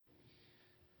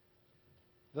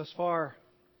Thus far,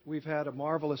 we've had a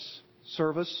marvelous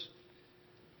service.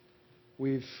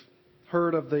 We've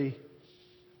heard of the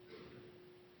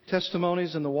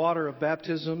testimonies in the water of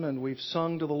baptism, and we've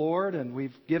sung to the Lord, and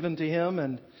we've given to Him,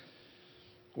 and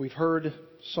we've heard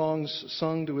songs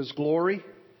sung to His glory.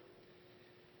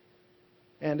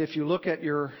 And if you look at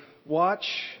your watch,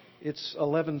 it's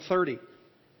 11:30.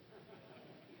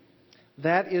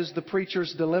 That is the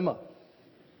preacher's dilemma.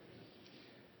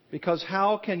 Because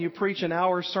how can you preach an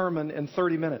hour sermon in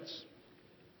 30 minutes?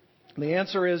 And the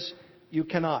answer is, you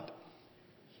cannot.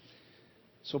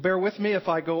 So bear with me if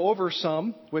I go over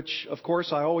some, which of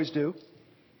course I always do.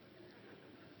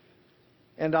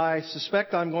 And I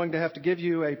suspect I'm going to have to give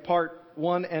you a part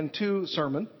 1 and 2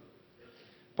 sermon.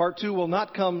 Part 2 will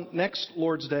not come next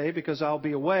Lord's Day because I'll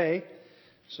be away.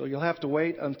 So you'll have to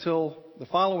wait until the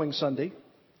following Sunday.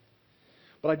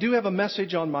 But I do have a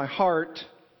message on my heart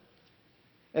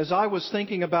as I was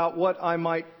thinking about what I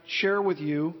might share with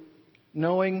you,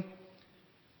 knowing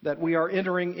that we are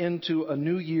entering into a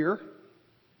new year.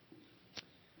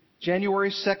 January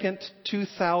 2nd,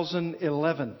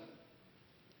 2011.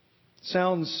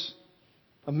 Sounds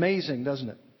amazing, doesn't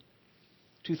it?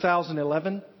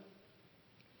 2011.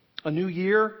 A new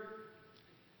year.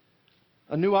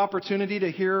 A new opportunity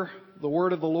to hear the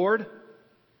word of the Lord.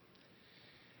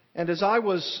 And as I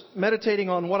was meditating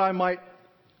on what I might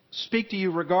speak to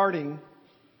you regarding,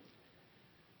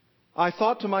 I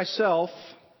thought to myself,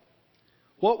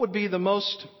 what would be the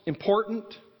most important,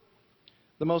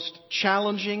 the most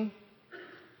challenging,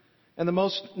 and the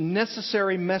most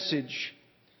necessary message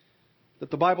that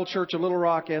the Bible Church of Little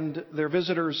Rock and their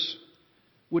visitors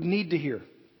would need to hear?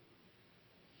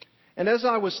 And as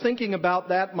I was thinking about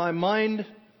that, my mind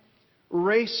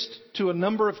raced to a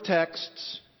number of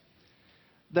texts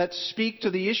that speak to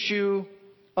the issue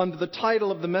under the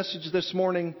title of the message this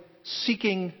morning,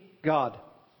 Seeking God.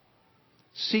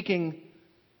 Seeking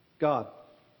God.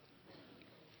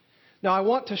 Now I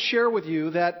want to share with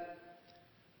you that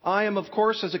I am, of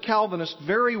course, as a Calvinist,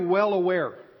 very well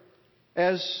aware,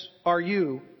 as are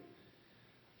you,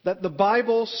 that the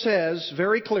Bible says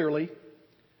very clearly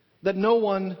that no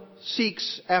one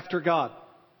seeks after God.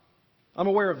 I'm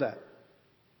aware of that.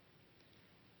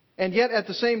 And yet at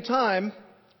the same time,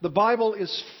 the Bible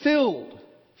is filled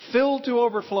to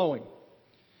overflowing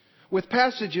with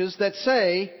passages that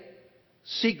say,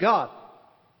 seek God.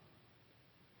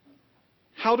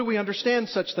 How do we understand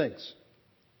such things?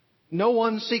 No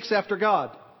one seeks after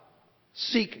God.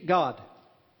 Seek God.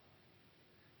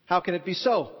 How can it be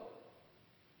so?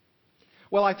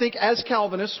 Well, I think as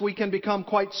Calvinists we can become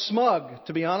quite smug,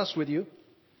 to be honest with you,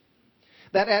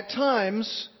 that at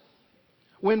times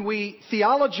when we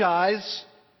theologize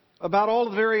about all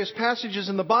the various passages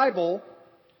in the Bible,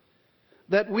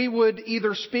 that we would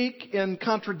either speak in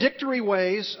contradictory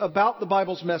ways about the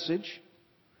Bible's message,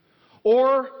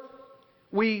 or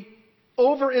we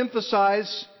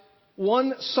overemphasize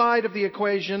one side of the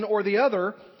equation or the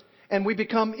other, and we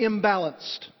become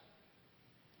imbalanced.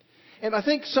 And I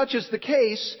think such is the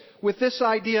case with this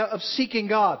idea of seeking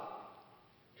God.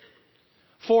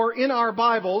 For in our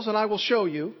Bibles, and I will show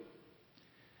you,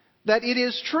 that it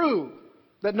is true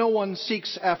that no one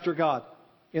seeks after God.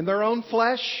 In their own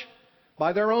flesh,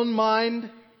 by their own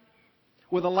mind,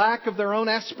 with a lack of their own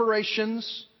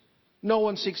aspirations, no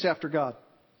one seeks after God.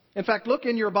 In fact, look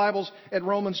in your Bibles at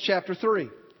Romans chapter 3.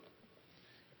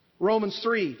 Romans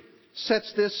 3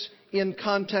 sets this in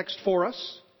context for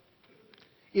us.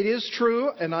 It is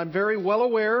true, and I'm very well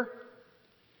aware,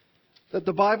 that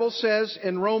the Bible says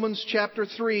in Romans chapter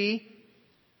 3,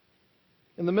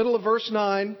 in the middle of verse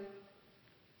 9,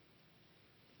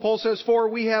 Paul says, "For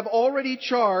we have already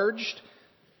charged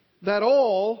that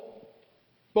all,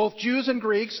 both Jews and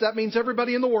Greeks," that means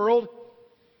everybody in the world,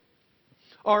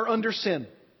 "are under sin.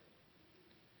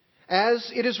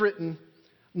 As it is written,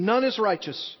 none is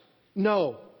righteous,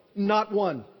 no, not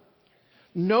one.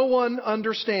 No one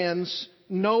understands,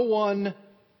 no one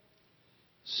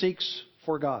seeks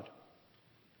for God."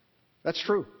 That's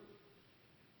true.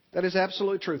 That is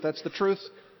absolute truth. That's the truth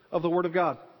of the Word of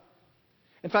God.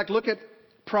 In fact, look at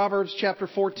Psalm chapter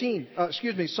 14.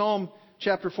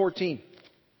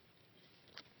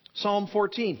 Psalm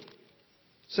 14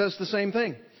 says the same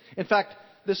thing. In fact,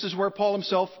 this is where Paul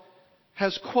himself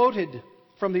has quoted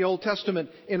from the Old Testament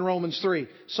in Romans 3.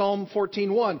 Psalm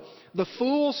 14:1. "The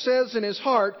fool says in his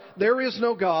heart, there is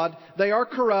no God. They are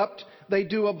corrupt. They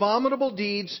do abominable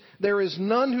deeds. There is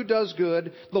none who does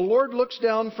good. The Lord looks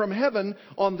down from heaven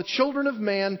on the children of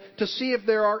man to see if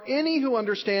there are any who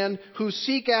understand, who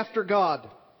seek after God."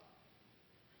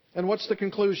 And what's the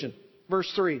conclusion?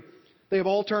 Verse 3. "They have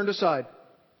all turned aside.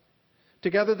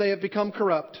 Together they have become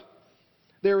corrupt.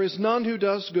 There is none who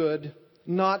does good,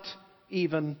 not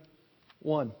even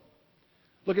one.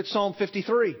 Look at Psalm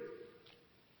 53.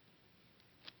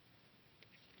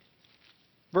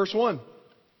 Verse 1.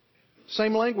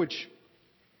 Same language.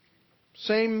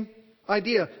 Same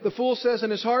idea. The fool says in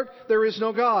his heart, there is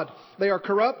no God. They are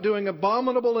corrupt, doing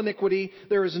abominable iniquity.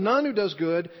 There is none who does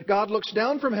good. God looks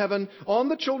down from heaven on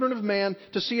the children of man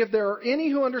to see if there are any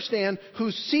who understand,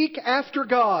 who seek after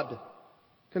God.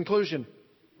 Conclusion.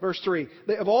 Verse 3.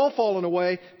 They have all fallen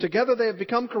away. Together they have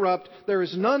become corrupt. There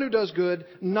is none who does good,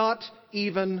 not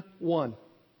even one.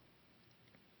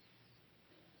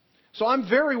 So I'm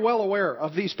very well aware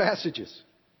of these passages.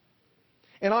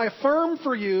 And I affirm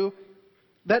for you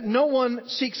that no one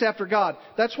seeks after God.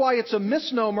 That's why it's a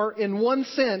misnomer in one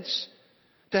sense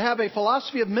to have a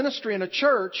philosophy of ministry in a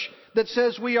church that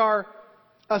says we are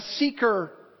a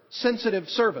seeker-sensitive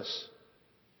service.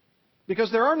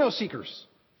 Because there are no seekers.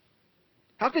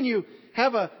 How can you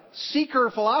have a seeker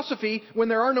philosophy when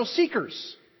there are no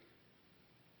seekers?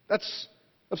 That's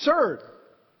absurd.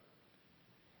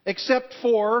 Except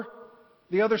for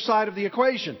the other side of the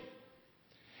equation.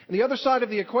 And the other side of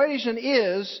the equation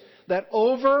is that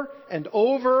over and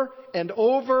over and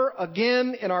over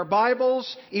again in our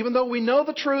Bibles, even though we know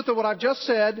the truth of what I've just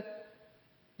said,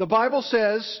 the Bible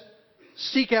says,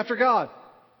 seek after God.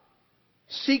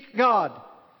 Seek God.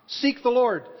 Seek the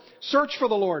Lord. Search for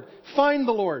the Lord. Find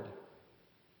the Lord.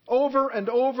 Over and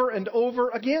over and over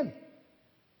again.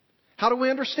 How do we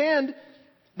understand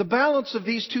the balance of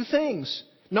these two things?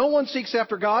 No one seeks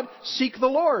after God. Seek the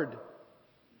Lord.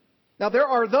 Now there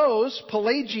are those,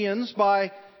 Pelagians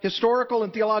by historical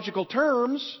and theological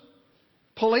terms,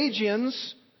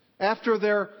 Pelagians, after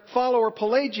their follower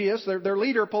Pelagius, their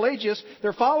leader Pelagius,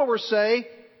 their followers say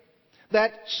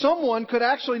that someone could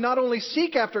actually not only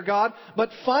seek after God, but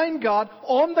find God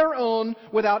on their own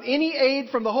without any aid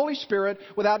from the Holy Spirit,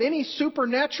 without any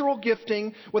supernatural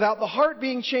gifting, without the heart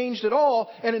being changed at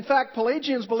all. And in fact,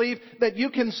 Pelagians believe that you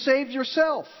can save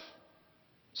yourself.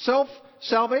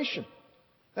 Self-salvation.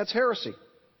 That's heresy.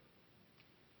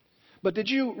 But did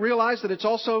you realize that it's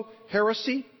also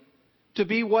heresy to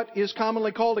be what is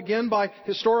commonly called, again, by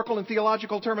historical and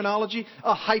theological terminology,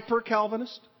 a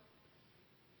hyper-Calvinist?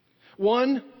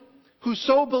 One who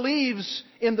so believes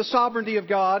in the sovereignty of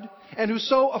God and who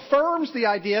so affirms the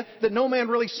idea that no man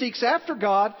really seeks after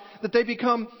God that they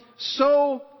become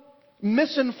so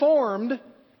misinformed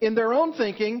in their own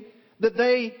thinking that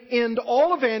they end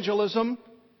all evangelism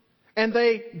and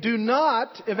they do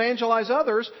not evangelize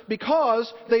others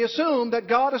because they assume that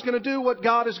God is going to do what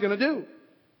God is going to do.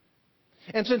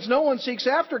 And since no one seeks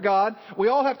after God, we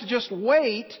all have to just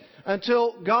wait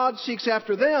until God seeks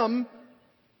after them.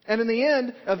 And in the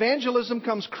end, evangelism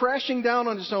comes crashing down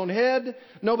on its own head.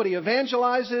 Nobody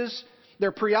evangelizes.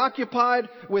 They're preoccupied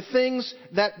with things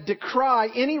that decry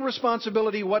any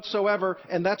responsibility whatsoever.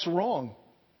 And that's wrong.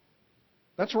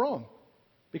 That's wrong.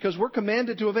 Because we're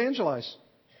commanded to evangelize.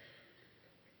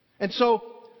 And so,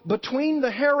 between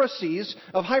the heresies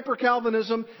of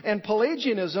hyper-Calvinism and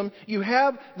Pelagianism, you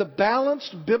have the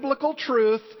balanced biblical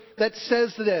truth that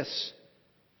says this.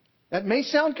 That may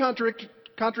sound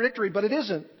contradictory, but it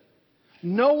isn't.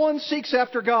 No one seeks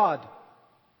after God,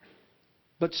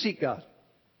 but seek God.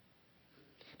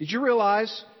 Did you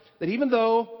realize that even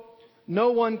though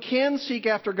no one can seek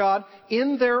after God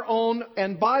in their own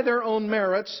and by their own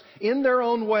merits, in their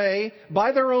own way,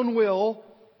 by their own will,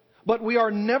 but we are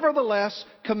nevertheless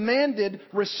commanded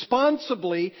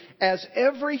responsibly as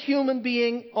every human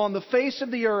being on the face of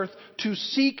the earth to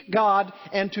seek God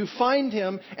and to find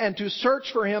Him and to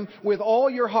search for Him with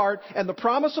all your heart. And the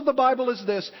promise of the Bible is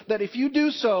this, that if you do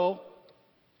so,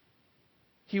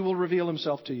 He will reveal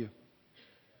Himself to you.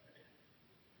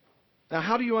 Now,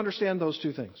 how do you understand those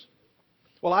two things?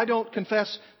 Well, I don't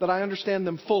confess that I understand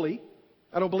them fully.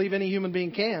 I don't believe any human being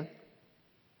can.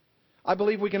 I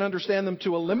believe we can understand them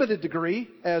to a limited degree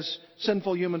as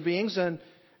sinful human beings and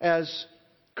as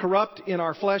corrupt in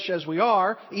our flesh as we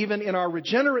are, even in our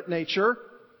regenerate nature.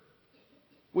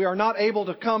 We are not able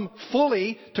to come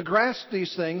fully to grasp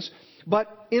these things. But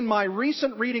in my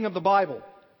recent reading of the Bible,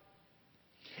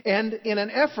 and in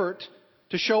an effort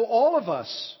to show all of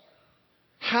us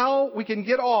how we can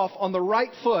get off on the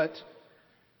right foot,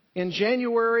 in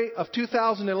January of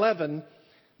 2011,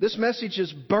 this message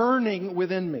is burning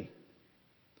within me.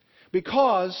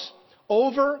 Because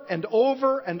over and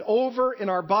over and over in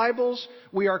our Bibles,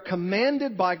 we are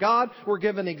commanded by God. We're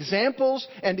given examples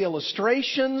and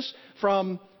illustrations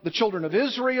from the children of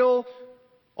Israel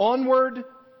onward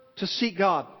to seek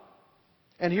God.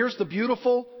 And here's the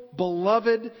beautiful,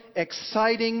 beloved,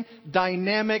 exciting,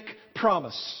 dynamic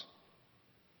promise.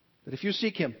 that if you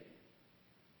seek Him,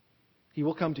 He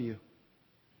will come to you.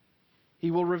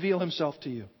 He will reveal Himself to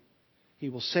you. He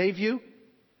will save you.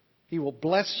 He will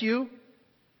bless you.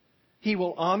 He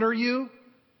will honor you.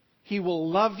 He will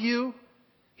love you.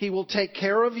 He will take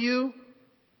care of you.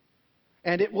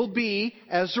 And it will be,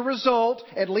 as a result,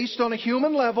 at least on a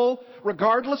human level,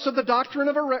 regardless of the doctrine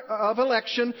of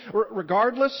election,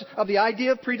 regardless of the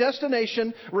idea of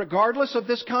predestination, regardless of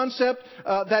this concept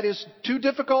that is too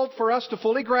difficult for us to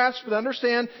fully grasp and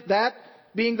understand, that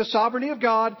being the sovereignty of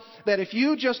God, that if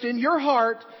you just in your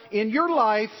heart, in your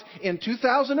life, in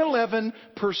 2011,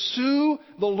 pursue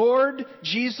the Lord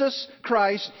Jesus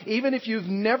Christ, even if you've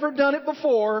never done it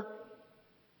before,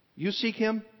 you seek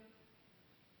Him,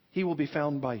 He will be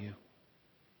found by you.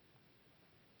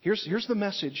 Here's the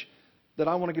message that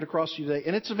I want to get across to you today,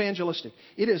 and it's evangelistic.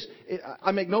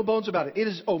 I make no bones about it. It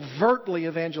is overtly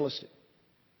evangelistic.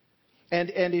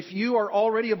 And if you are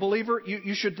already a believer,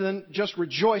 you should then just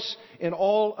rejoice in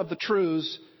all of the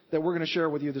truths that we're going to share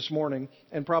with you this morning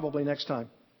and probably next time.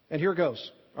 And here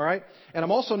goes. All right? And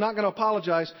I'm also not going to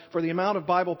apologize for the amount of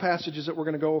Bible passages that we're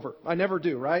going to go over. I never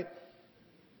do, right?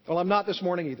 Well, I'm not this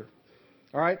morning either.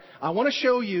 All right? I want to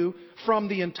show you from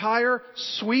the entire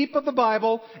sweep of the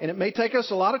Bible, and it may take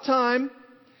us a lot of time,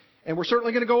 and we're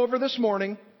certainly going to go over this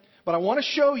morning, but I want to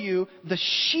show you the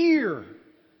sheer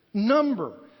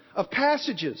number of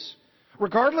passages,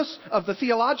 regardless of the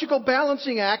theological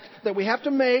balancing act that we have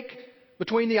to make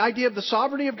between the idea of the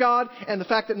sovereignty of God and the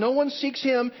fact that no one seeks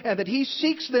Him and that He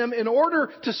seeks them in order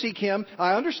to seek Him.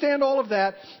 I understand all of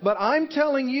that, but I'm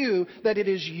telling you that it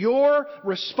is your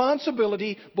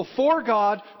responsibility before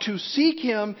God to seek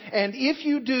Him, and if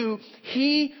you do,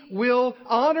 He will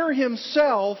honor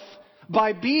Himself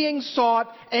by being sought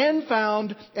and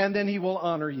found, and then He will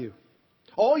honor you.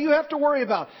 All you have to worry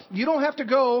about, you don't have to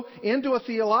go into a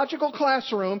theological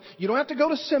classroom, you don't have to go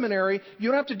to seminary, you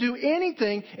don't have to do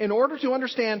anything in order to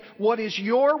understand what is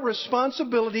your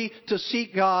responsibility to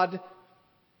seek God.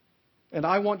 And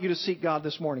I want you to seek God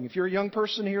this morning. If you're a young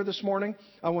person here this morning,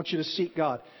 I want you to seek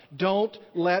God. Don't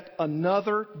let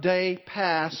another day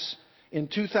pass in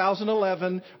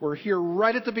 2011. We're here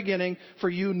right at the beginning for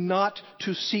you not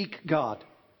to seek God.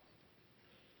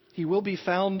 He will be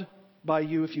found by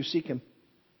you if you seek Him.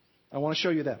 I want to show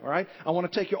you that, all right? I want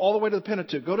to take you all the way to the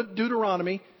Pentateuch. Go to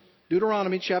Deuteronomy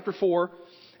chapter 4.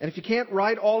 And if you can't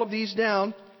write all of these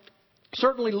down,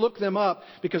 certainly look them up,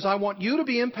 because I want you to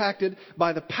be impacted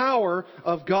by the power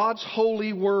of God's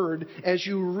holy word as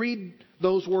you read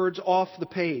those words off the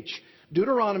page.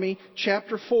 Deuteronomy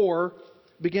chapter 4,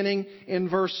 beginning in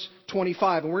verse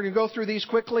 25. And we're going to go through these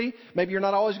quickly. Maybe you're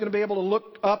not always going to be able to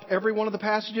look up every one of the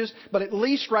passages, but at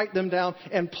least write them down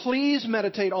and please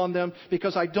meditate on them,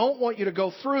 because I don't want you to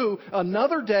go through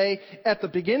another day at the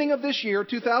beginning of this year,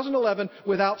 2011,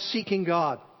 without seeking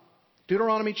God.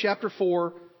 Deuteronomy chapter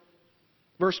 4,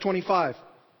 verse 25.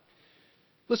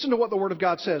 Listen to what the Word of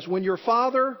God says. When you,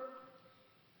 father,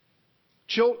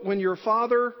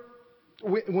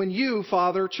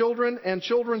 children and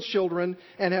children's children,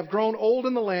 and have grown old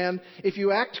in the land, if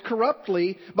you act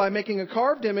corruptly by making a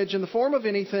carved image in the form of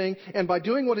anything, and by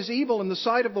doing what is evil in the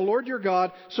sight of the Lord your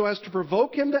God, so as to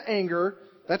provoke Him to anger,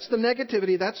 that's the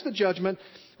negativity, that's the judgment.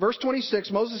 Verse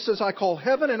 26, Moses says, I call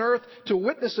heaven and earth to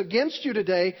witness against you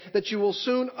today that you will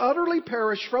soon utterly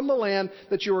perish from the land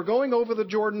that you are going over the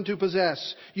Jordan to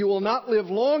possess. You will not live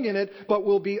long in it, but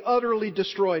will be utterly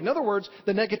destroyed. In other words,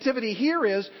 the negativity here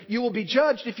is you will be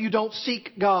judged if you don't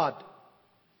seek God.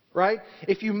 Right?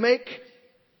 If you make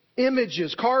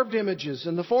images, carved images,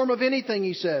 in the form of anything,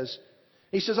 he says.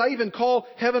 He says, I even call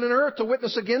heaven and earth to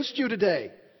witness against you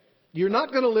today. You're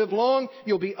not going to live long.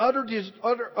 You'll be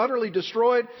utterly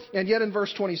destroyed. And yet in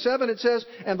verse 27 it says,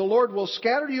 and the Lord will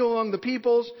scatter you among the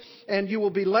peoples, and you will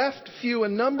be left few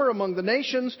in number among the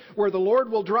nations where the Lord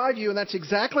will drive you. And that's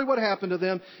exactly what happened to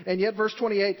them. And yet verse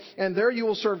 28, and there you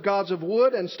will serve gods of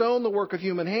wood and stone, the work of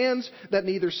human hands, that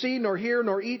neither see nor hear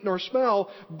nor eat nor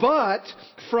smell. But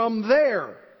from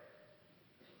there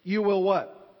you will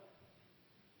what?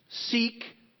 Seek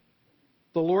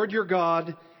the Lord your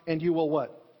God, and you will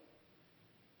what?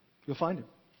 You'll find Him.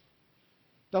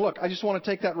 Now look, I just want to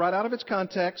take that right out of its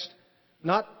context,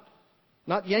 not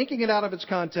yanking it out of its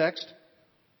context,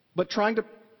 but trying to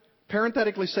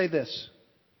parenthetically say this.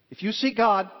 If you seek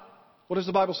God, what does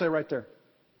the Bible say right there?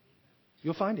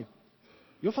 You'll find Him.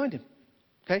 You'll find Him.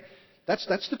 Okay?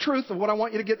 That's the truth of what I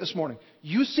want you to get this morning.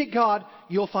 You seek God,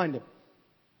 you'll find Him.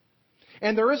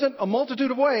 And there isn't a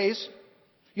multitude of ways.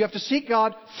 You have to seek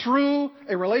God through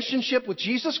a relationship with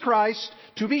Jesus Christ,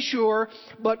 to be sure.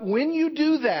 But when you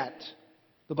do that,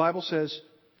 the Bible says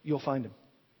you'll find Him.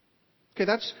 Okay,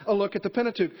 that's a look at the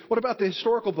Pentateuch. What about the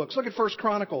historical books? Look at 1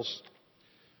 Chronicles.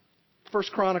 1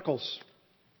 Chronicles.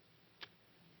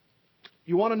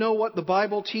 You want to know what the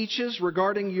Bible teaches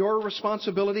regarding your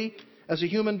responsibility as a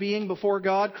human being before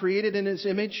God, created in His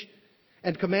image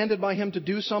and commanded by Him to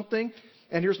do something?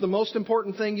 And here's the most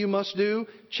important thing you must do.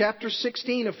 Chapter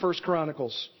 16 of 1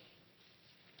 Chronicles.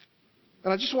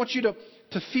 And I just want you to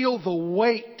feel the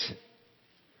weight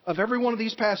of every one of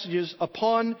these passages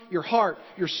upon your heart,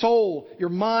 your soul, your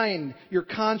mind, your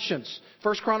conscience.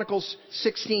 1 Chronicles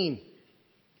 16.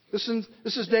 This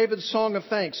is David's song of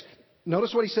thanks.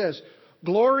 Notice what he says.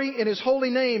 Glory in His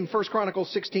holy name, 1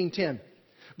 Chronicles 16:10.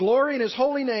 Glory in His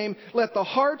holy name. Let the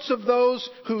hearts of those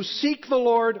who seek the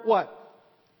Lord, what?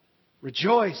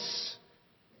 Rejoice.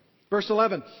 Verse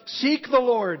 11. Seek the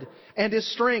Lord and His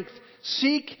strength.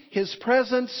 Seek His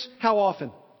presence. How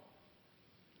often?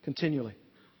 Continually.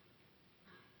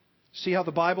 See how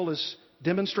the Bible is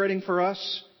demonstrating for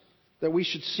us that we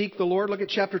should seek the Lord? Look at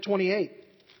chapter 28.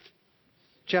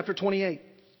 Chapter 28.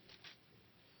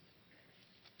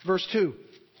 Verse 2.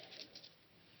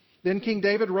 Then King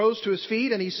David rose to his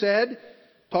feet and he said,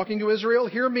 talking to Israel,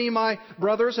 hear me, my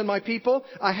brothers and my people.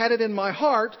 I had it in my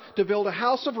heart to build a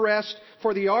house of rest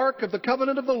for the ark of the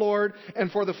covenant of the Lord and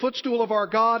for the footstool of our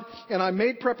God, and I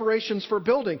made preparations for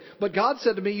building. But God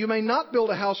said to me, you may not build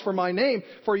a house for my name,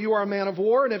 for you are a man of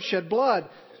war and have shed blood.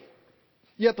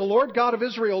 Yet the Lord God of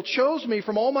Israel chose me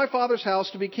from all my father's house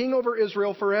to be king over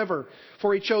Israel forever.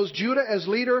 For He chose Judah as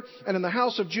leader, and in the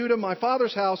house of Judah, my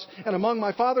father's house, and among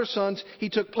my father's sons, He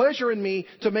took pleasure in me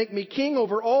to make me king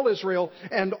over all Israel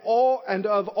and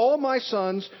of all my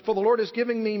sons. For the Lord is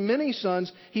giving me many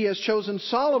sons. He has chosen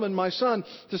Solomon, my son,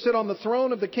 to sit on the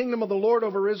throne of the kingdom of the Lord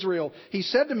over Israel. He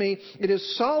said to me, it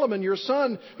is Solomon, your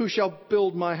son, who shall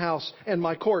build my house and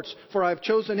my courts. For I have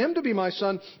chosen him to be my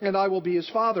son, and I will be his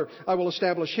father. I will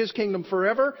establish His kingdom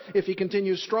forever, if he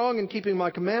continues strong in keeping my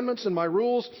commandments and my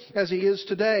rules as he is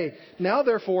today. Now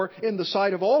therefore, in the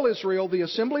sight of all Israel, the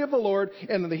assembly of the Lord,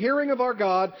 and in the hearing of our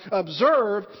God,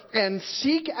 observe and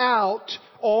seek out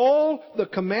all the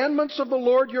commandments of the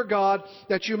Lord your God,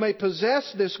 that you may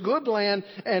possess this good land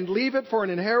and leave it for an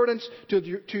inheritance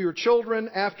to your children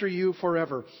after you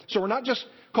forever. So we're not just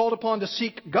called upon to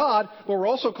seek God, but we're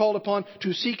also called upon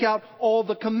to seek out all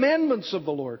the commandments of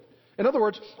the Lord. In other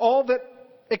words, all that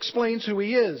explains who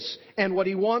He is and what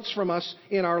He wants from us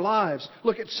in our lives.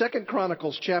 Look at 2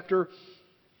 Chronicles chapter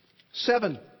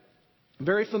 7.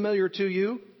 Very familiar to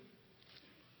you.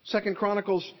 2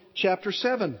 Chronicles chapter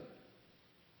 7.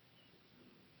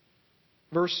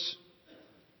 Verse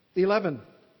 11.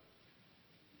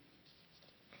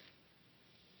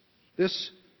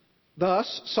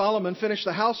 Thus Solomon finished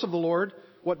the house of the Lord,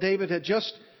 what David had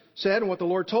just said and what the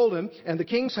Lord told him, and the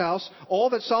king's house, all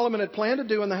that Solomon had planned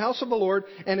to do in the house of the Lord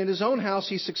and in his own house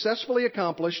he successfully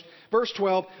accomplished. Verse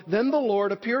 12, then the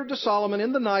Lord appeared to Solomon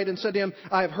in the night and said to him,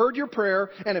 I have heard your prayer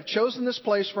and have chosen this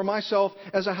place for myself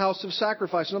as a house of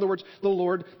sacrifice. In other words, the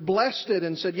Lord blessed it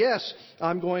and said, yes,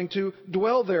 I'm going to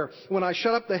dwell there. When I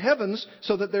shut up the heavens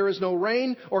so that there is no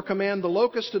rain, or command the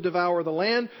locust to devour the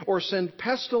land, or send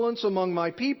pestilence among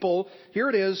my people. Here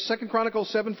it is, 2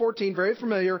 Chronicles 7:14, very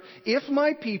familiar. If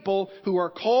my people who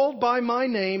are called by my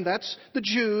name, that's the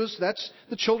Jews, that's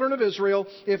the children of Israel,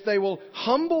 if they will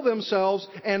humble themselves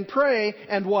and pray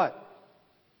and what?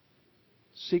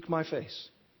 Seek my face.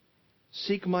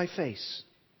 Seek my face.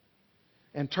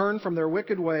 And turn from their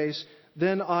wicked ways,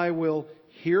 then I will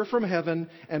hear from heaven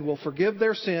and will forgive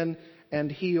their sin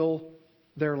and heal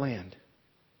their land.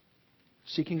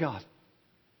 Seeking God.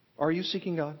 Are you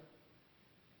seeking God?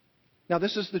 Now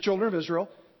this is the children of Israel.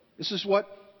 This is what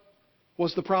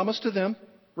was the promise to them,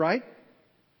 right?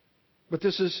 But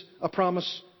this is a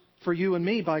promise for you and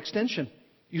me by extension.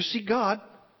 You seek God,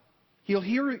 He'll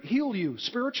heal you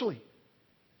spiritually.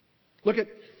 Look at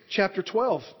chapter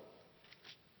 12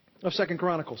 of 2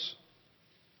 Chronicles.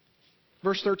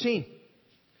 Verse 13.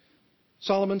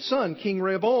 Solomon's son, King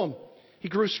Rehoboam. He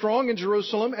grew strong in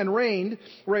Jerusalem and reigned.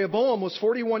 Rehoboam was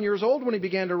 41 years old when he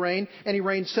began to reign, and he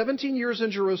reigned 17 years in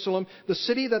Jerusalem, the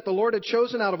city that the Lord had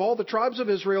chosen out of all the tribes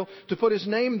of Israel to put His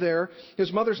name there.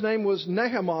 His mother's name was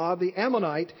Nehemiah, the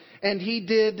Ammonite, and he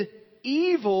did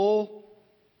evil.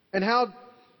 And how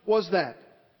was that?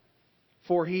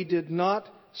 For he did not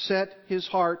set his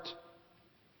heart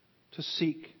to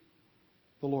seek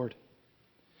the Lord.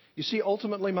 You see,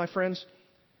 ultimately, my friends,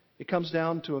 it comes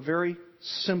down to a very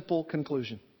simple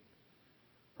conclusion.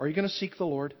 Are you going to seek the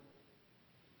Lord?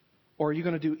 Or are you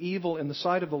going to do evil in the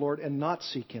sight of the Lord and not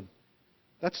seek Him?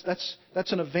 That's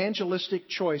an evangelistic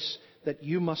choice that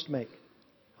you must make.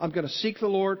 I'm going to seek the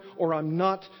Lord, or I'm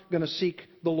not going to seek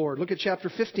the Lord. Look at chapter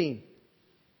 15.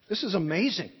 This is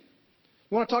amazing.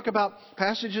 You want to talk about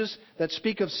passages that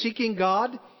speak of seeking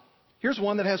God? Here's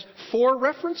one that has 4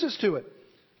 references to it.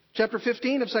 Chapter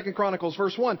 15 of 2 Chronicles,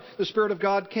 verse 1. The Spirit of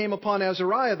God came upon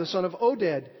Azariah, the son of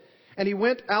Oded. And he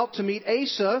went out to meet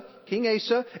Asa, King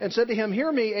Asa, and said to him,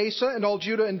 Hear me, Asa, and all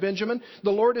Judah and Benjamin.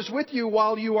 The Lord is with you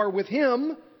while you are with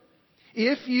him.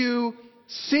 If you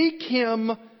seek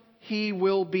him, he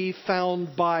will be found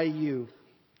by you.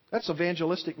 That's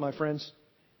evangelistic, my friends.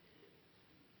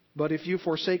 But if you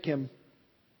forsake him,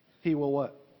 he will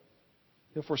what?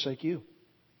 He'll forsake you.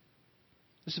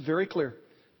 This is very clear.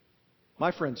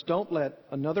 My friends, don't let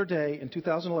another day in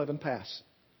 2011 pass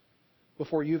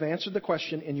before you've answered the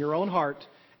question in your own heart,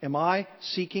 am I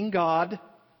seeking God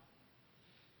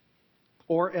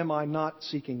or am I not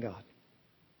seeking God?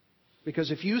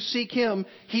 Because if you seek him,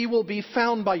 he will be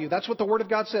found by you. That's what the Word of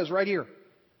God says right here.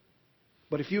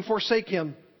 But if you forsake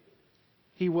him,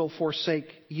 he will forsake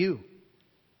you.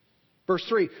 Verse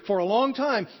 3, For a long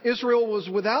time Israel was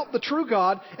without the true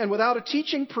God and without a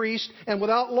teaching priest and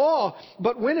without law.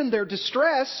 But when in their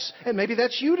distress, and maybe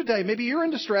that's you today, maybe you're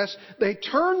in distress, they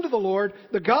turned to the Lord,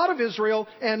 the God of Israel,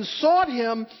 and sought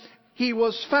him. He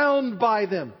was found by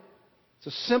them.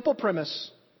 It's a simple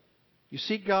premise. You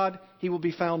seek God, he will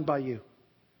be found by you.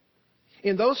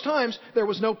 In those times, there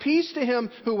was no peace to him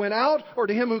who went out or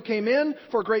to him who came in,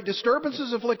 for great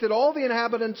disturbances afflicted all the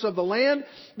inhabitants of the land.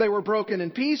 They were broken in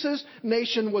pieces.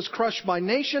 Nation was crushed by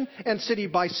nation and city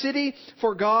by city,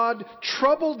 for God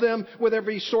troubled them with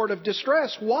every sort of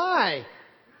distress. Why?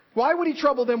 Why would he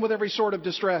trouble them with every sort of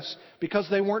distress? Because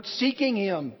they weren't seeking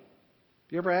him.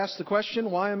 You ever ask the question,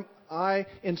 why am I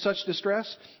in such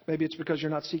distress? Maybe it's because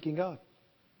you're not seeking God.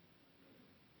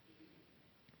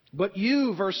 But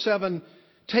you, verse 7,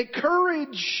 take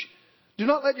courage. Do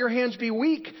not let your hands be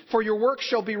weak, for your work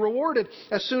shall be rewarded.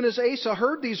 As soon as Asa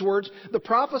heard these words, the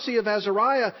prophecy of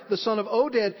Azariah, the son of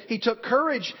Oded, he took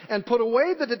courage and put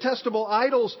away the detestable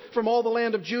idols from all the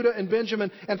land of Judah and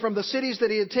Benjamin and from the cities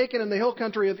that he had taken in the hill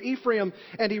country of Ephraim.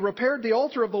 And he repaired the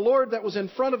altar of the Lord that was in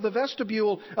front of the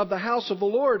vestibule of the house of the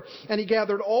Lord. And he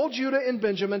gathered all Judah and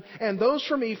Benjamin and those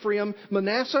from Ephraim,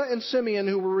 Manasseh and Simeon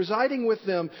who were residing with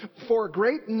them. For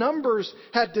great numbers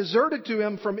had deserted to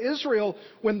him from Israel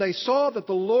when they saw that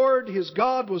the Lord his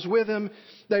God was with him.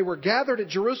 They were gathered at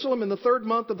Jerusalem in the 3rd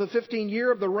month of the 15th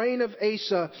year of the reign of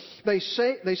Asa. They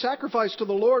sacrificed to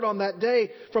the Lord on that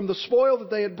day from the spoil that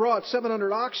they had brought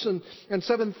 700 oxen and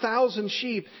 7,000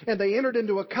 sheep. And they entered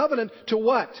into a covenant to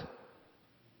what?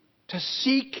 To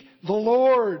seek the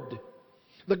Lord,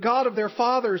 the God of their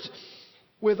fathers,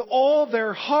 with all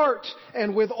their heart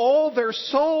and with all their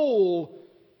soul.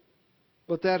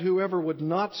 But that whoever would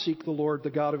not seek the Lord, the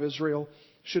God of Israel,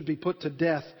 should be put to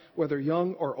death, whether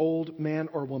young or old, man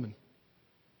or woman.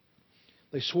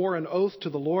 They swore an oath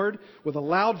to the Lord with a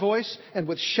loud voice and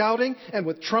with shouting and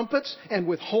with trumpets and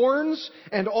with horns.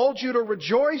 And all Judah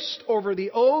rejoiced over the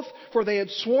oath, for they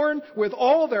had sworn with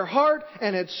all their heart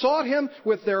and had sought him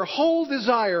with their whole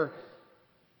desire.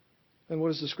 And what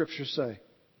does the Scripture say?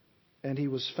 And he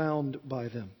was found by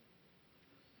them.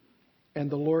 And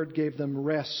the Lord gave them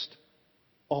rest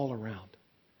all around.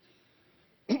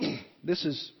 This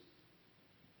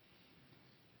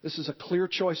is a clear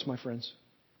choice, my friends.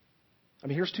 I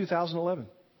mean, here's 2011.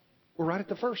 We're right at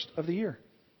the first of the year.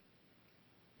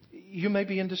 You may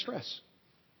be in distress.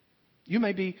 You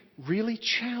may be really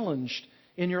challenged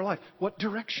in your life. What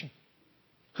direction?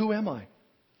 Who am I?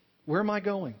 Where am I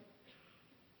going?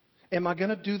 Am I going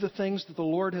to do the things that the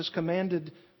Lord has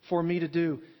commanded for me to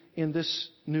do in this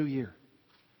new year?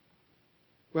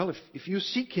 Well, if you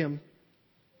seek him,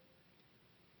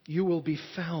 you will be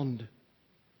found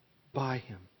by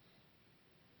him.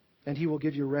 And he will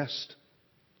give you rest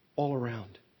all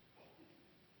around.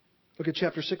 Look at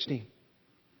chapter 16,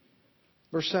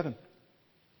 verse 7.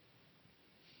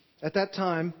 At that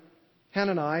time,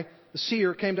 Hanani, the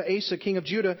seer, came to Asa, king of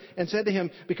Judah, and said to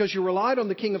him, Because you relied on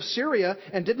the king of Syria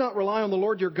and did not rely on the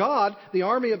Lord your God, the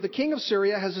army of the king of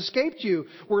Syria has escaped you.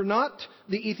 Were not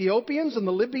the Ethiopians and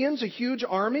the Libyans a huge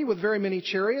army with very many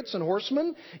chariots and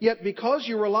horsemen? Yet because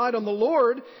you relied on the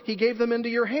Lord, he gave them into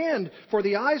your hand. For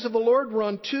the eyes of the Lord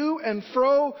run to and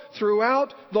fro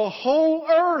throughout the whole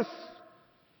earth.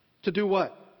 To do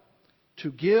what?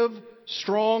 To give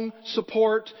strong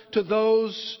support to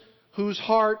those whose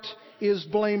heart is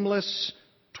blameless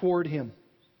toward him.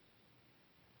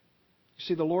 You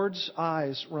see, the Lord's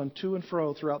eyes run to and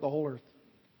fro throughout the whole earth.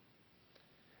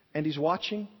 And he's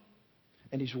watching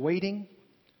and he's waiting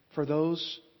for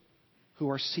those who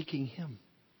are seeking him.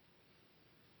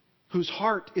 Whose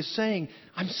heart is saying,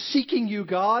 I'm seeking you,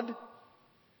 God.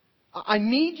 I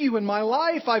need you in my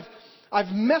life.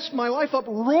 I've messed my life up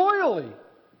royally.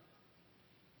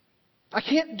 I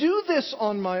can't do this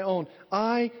on my own.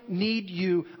 I need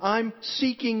you. I'm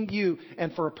seeking you.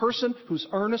 And for a person who's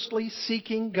earnestly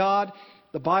seeking God,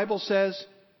 the Bible says,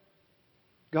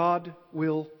 God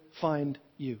will find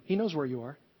you. He knows where you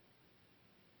are.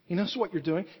 He knows what you're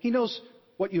doing. He knows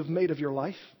what you've made of your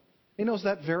life. He knows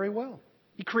that very well.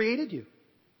 He created you.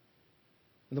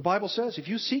 And the Bible says, if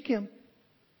you seek Him,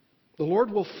 the Lord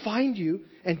will find you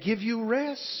and give you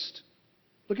rest.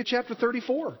 Look at chapter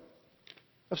 34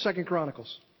 of 2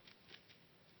 Chronicles.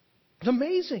 It's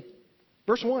amazing.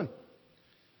 Verse 1.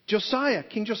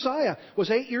 King Josiah,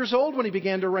 was 8 years old when he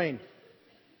began to reign.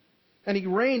 And he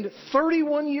reigned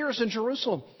 31 years in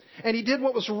Jerusalem. And he did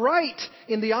what was right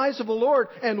in the eyes of the Lord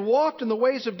and walked in the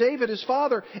ways of David his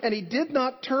father. And he did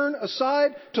not turn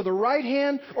aside to the right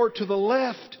hand or to the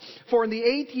left. For in the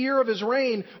 8th year of his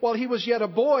reign, while he was yet a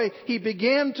boy, he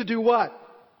began to do what?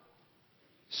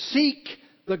 Seek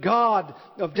the God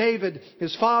of David,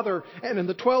 his father. And in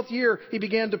the 12th year, he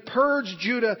began to purge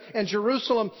Judah and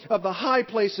Jerusalem of the high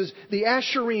places, the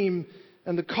Asherim,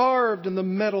 and the carved and the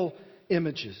metal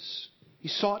images. He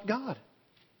sought God.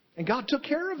 And God took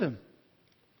care of him.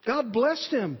 God blessed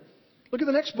him. Look at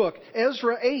the next book,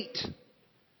 Ezra 8.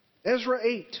 Ezra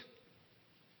 8.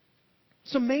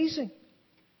 It's amazing.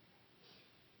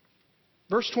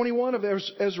 Verse 21 of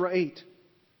Ezra 8.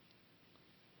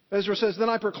 Ezra says, Then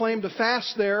I proclaimed a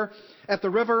fast there at the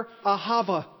river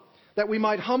Ahava, that we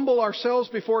might humble ourselves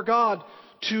before God,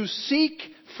 to seek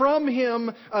from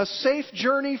Him a safe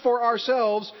journey for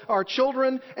ourselves, our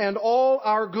children, and all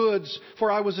our goods. For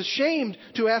I was ashamed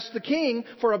to ask the king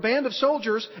for a band of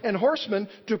soldiers and horsemen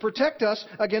to protect us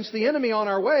against the enemy on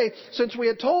our way, since we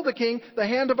had told the king, the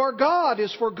hand of our God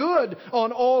is for good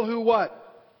on all who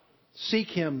what? Seek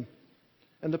Him.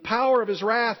 And the power of His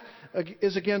wrath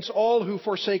is against all who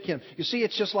forsake Him. You see,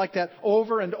 it's just like that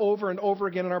over and over and over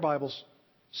again in our Bibles.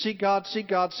 Seek God, seek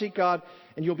God, seek God,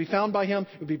 and you'll be found by Him.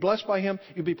 You'll be blessed by Him.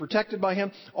 You'll be protected by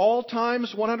Him. All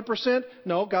times, 100%?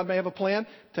 No, God may have a plan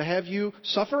to have you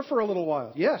suffer for a little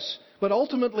while. Yes. But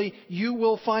ultimately, you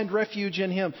will find refuge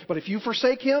in Him. But if you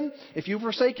forsake Him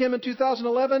in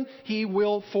 2011, He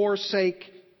will forsake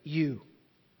you.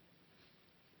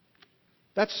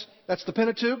 That's the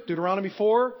Pentateuch, Deuteronomy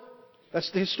 4. That's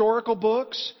the historical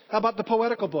books. How about the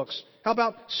poetical books? How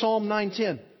about Psalm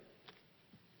 9:10?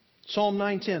 Psalm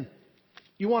 9:10.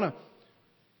 You want to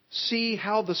see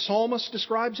how the psalmist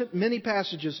describes it? Many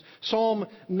passages. Psalm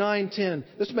 9:10.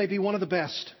 This may be one of the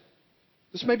best.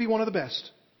 This may be one of the best.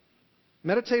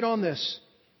 Meditate on this.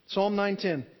 Psalm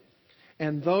 9:10.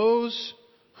 And those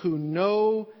who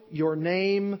know your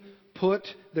name put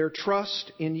their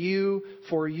trust in you,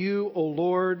 for you, O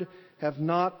Lord, have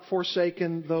not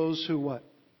forsaken those who what?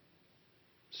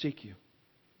 Seek you.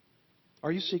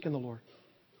 Are you seeking the Lord?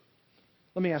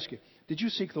 Let me ask you, did you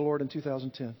seek the Lord in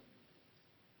 2010?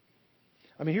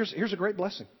 I mean, here's a great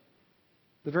blessing.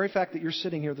 The very fact that you're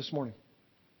sitting here this morning,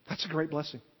 that's a great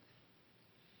blessing.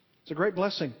 It's a great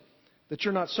blessing that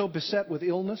you're not so beset with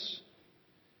illness.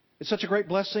 It's such a great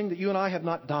blessing that you and I have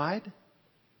not died.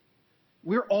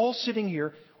 We're all sitting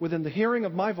here within the hearing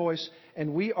of my voice,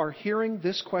 and we are hearing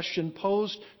this question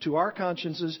posed to our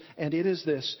consciences, and it is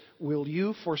this: will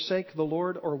you forsake the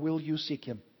Lord, or will you seek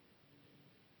Him?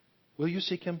 Will you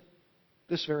seek Him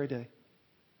this very day?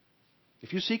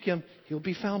 If you seek Him, He'll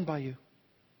be found by you.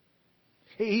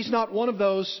 He's not one of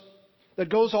those that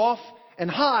goes off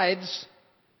and hides,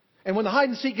 and when the hide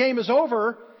and seek game is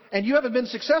over and you haven't been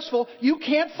successful, you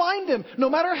can't find Him, no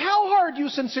matter how hard you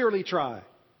sincerely try.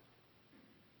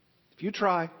 If you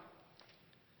try,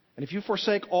 and if you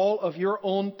forsake all of your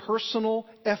own personal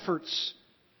efforts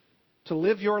to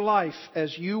live your life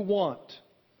as you want,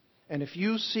 and if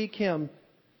you seek Him,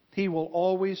 He will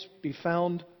always be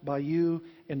found by you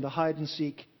in the hide and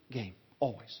seek game.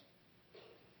 Always.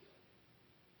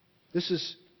 This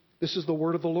is the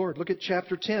word of the Lord. Look at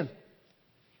chapter 10,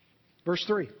 verse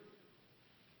 3.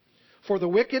 For the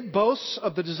wicked boasts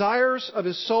of the desires of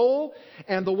his soul,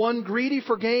 and the one greedy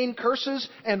for gain curses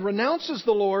and renounces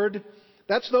the Lord.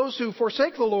 That's those who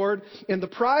forsake the Lord. In the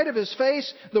pride of his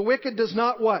face, the wicked does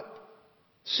not what?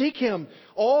 Seek Him.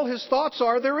 All his thoughts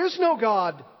are, there is no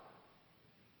God.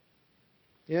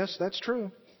 Yes, that's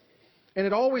true. And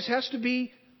it always has to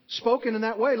be spoken in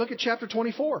that way. Look at chapter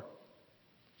 24.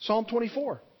 Psalm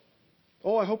 24.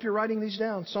 Oh, I hope you're writing these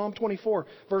down. Psalm 24,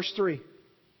 verse 3.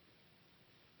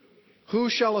 Who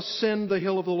shall ascend the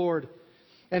hill of the Lord?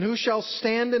 And who shall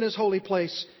stand in His holy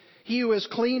place? He who has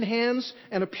clean hands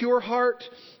and a pure heart,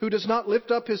 who does not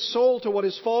lift up his soul to what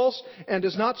is false and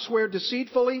does not swear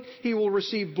deceitfully, he will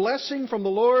receive blessing from the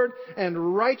Lord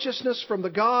and righteousness from the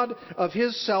God of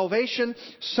his salvation.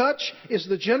 Such is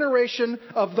the generation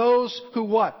of those who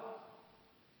what?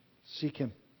 Seek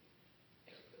Him.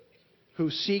 Who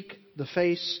seek the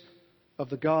face of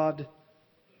the God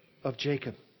of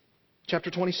Jacob. Chapter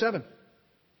 27,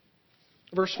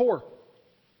 verse 4.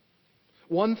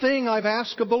 One thing I've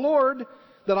asked of the Lord,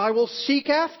 that I will seek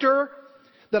after,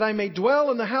 that I may dwell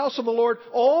in the house of the Lord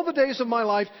all the days of my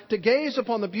life, to gaze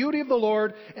upon the beauty of the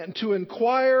Lord and to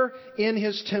inquire in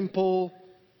His temple.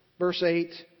 Verse 8,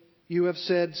 you have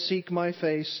said, seek my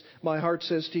face. My heart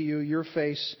says to you, your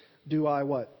face do I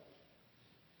what?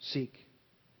 Seek.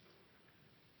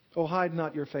 Oh, hide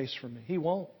not your face from me. He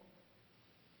won't.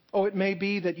 Oh, it may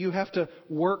be that you have to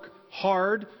work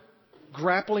hard,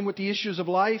 grappling with the issues of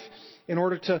life in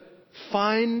order to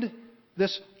find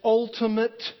this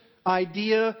ultimate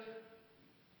idea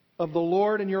of the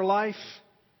Lord in your life.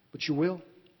 But you will.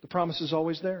 The promise is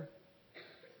always there.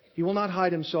 He will not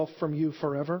hide Himself from you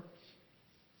forever.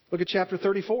 Look at chapter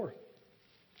 34.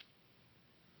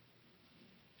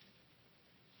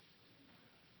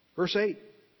 Verse 8.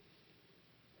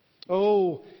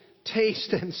 Oh,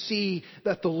 taste and see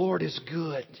that the Lord is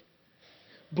good.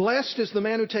 Blessed is the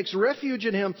man who takes refuge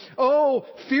in Him. Oh,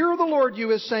 fear the Lord, you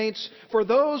His saints, for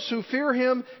those who fear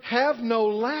Him have no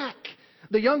lack.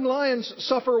 The young lions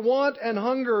suffer want and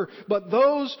hunger, but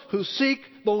those who seek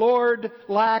the Lord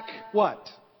lack what?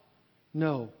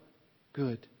 No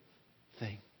good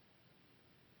thing.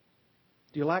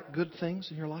 Do you lack good things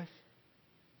in your life?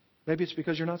 Maybe it's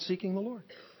because you're not seeking the Lord.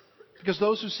 Because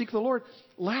those who seek the Lord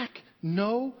lack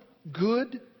no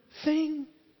good thing.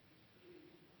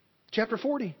 Chapter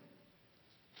 40.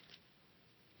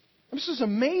 This is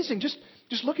amazing.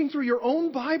 Just looking through your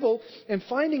own Bible and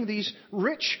finding these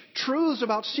rich truths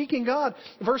about seeking God.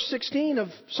 Verse 16 of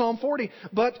Psalm 40.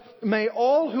 But may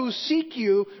all who seek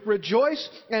you rejoice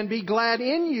and be glad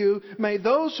in you. May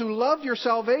those who love your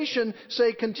salvation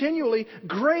say continually,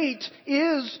 great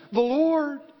is the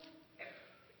Lord.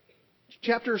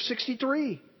 Chapter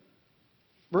 63.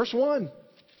 Verse 1.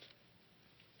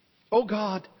 O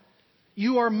God,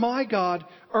 you are my God.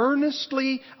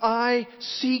 Earnestly I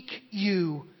seek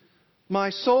you.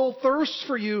 My soul thirsts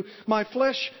for you. My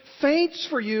flesh faints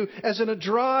for you as in a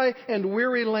dry and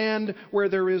weary land where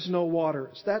there is no water.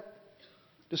 Is that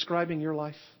describing your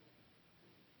life?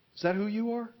 Is that who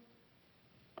you are?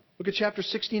 Look at chapter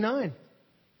 69.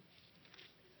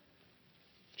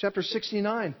 Chapter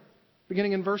 69,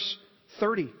 beginning in verse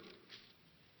 30.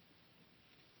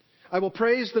 I will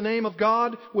praise the name of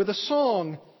God with a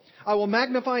song. I will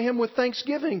magnify Him with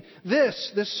thanksgiving.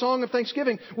 This song of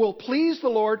thanksgiving will please the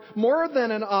Lord more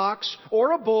than an ox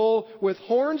or a bull with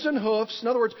horns and hoofs. In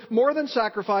other words, more than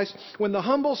sacrifice. When the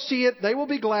humble see it, they will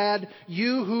be glad.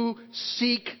 You who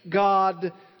seek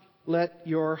God, let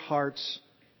your hearts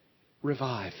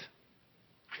revive.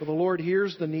 For the Lord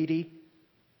hears the needy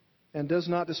and does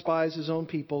not despise His own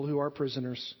people who are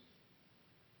prisoners.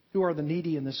 Who are the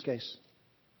needy in this case?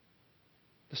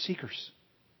 The seekers.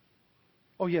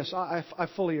 Oh yes, I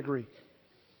fully agree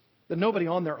that nobody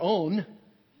on their own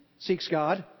seeks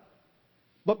God.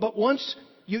 But once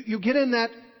you get in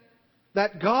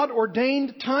that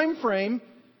God-ordained time frame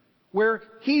where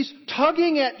He's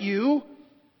tugging at you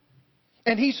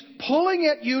and He's pulling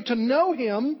at you to know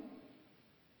Him,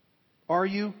 are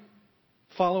you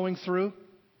following through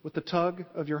with the tug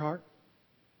of your heart?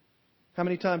 How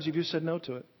many times have you said no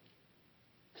to it?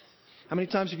 How many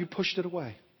times have you pushed it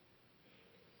away?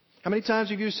 How many times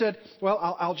have you said, well,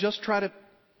 I'll just try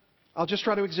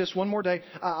to exist one more day.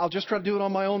 I'll just try to do it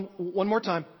on my own one more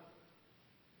time.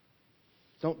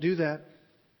 Don't do that.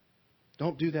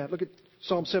 Don't do that. Look at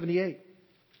Psalm 78.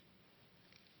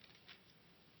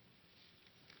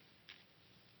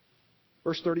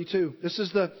 Verse 32. This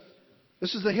is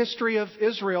the history of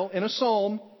Israel in a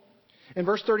psalm. And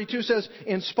verse 32 says,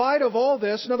 in spite of all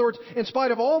this, in other words, in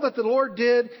spite of all that the Lord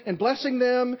did in blessing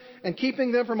them and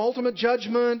keeping them from ultimate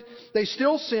judgment, they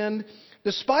still sinned.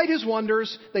 Despite His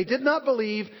wonders, they did not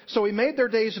believe, so He made their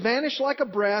days vanish like a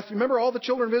breath. Remember all the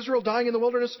children of Israel dying in the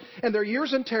wilderness and their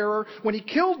years in terror. When He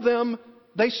killed them,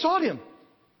 they sought Him.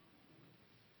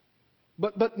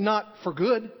 But not for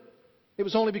good. It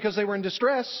was only because they were in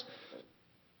distress.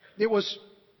 It was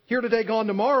here today, gone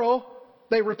tomorrow.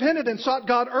 They repented and sought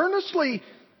God earnestly,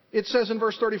 it says in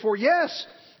verse 34. Yes,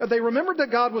 they remembered that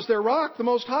God was their rock, the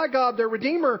Most High God, their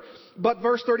Redeemer. But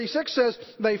verse 36 says,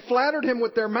 they flattered Him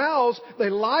with their mouths, they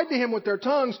lied to Him with their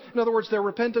tongues. In other words, their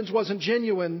repentance wasn't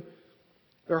genuine.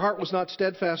 Their heart was not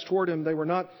steadfast toward him. They were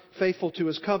not faithful to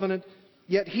his covenant.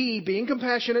 Yet he, being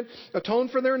compassionate,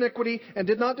 atoned for their iniquity and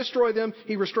did not destroy them.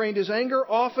 He restrained his anger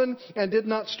often and did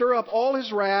not stir up all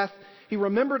his wrath. He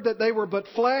remembered that they were but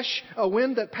flesh, a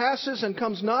wind that passes and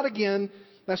comes not again.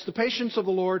 That's the patience of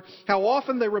the Lord. How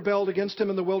often they rebelled against him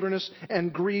in the wilderness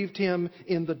and grieved him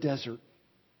in the desert.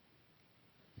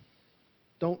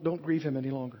 Don't grieve him any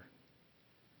longer.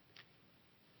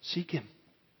 Seek him.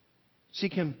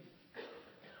 Seek him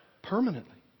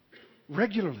permanently,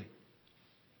 regularly.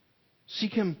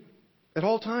 Seek him at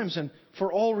all times and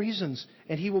for all reasons,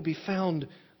 and he will be found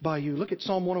by you. Look at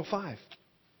Psalm 105.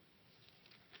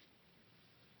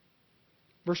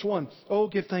 Verse 1. Oh,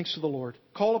 give thanks to the Lord.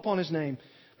 Call upon his name.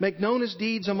 Make known his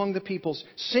deeds among the peoples.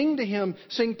 Sing to him.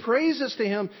 Sing praises to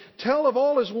him. Tell of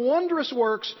all his wondrous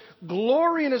works.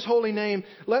 Glory in his holy name.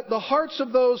 Let the hearts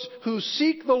of those who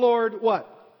seek the Lord, what?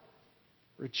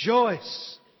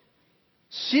 Rejoice.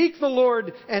 Seek the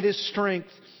Lord and his strength.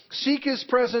 Seek his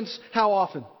presence how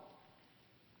often?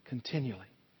 Continually.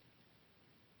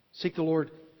 Seek the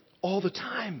Lord all the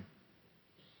time.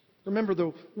 Remember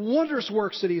the wondrous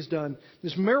works that he's done,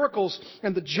 his miracles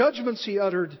and the judgments he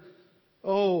uttered.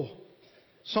 Oh,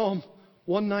 Psalm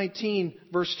 119,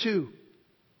 verse 2.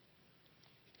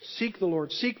 Seek the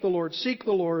Lord, seek the Lord, seek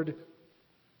the Lord.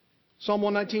 Psalm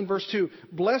 119, verse 2.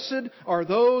 Blessed are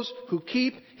those who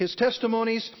keep his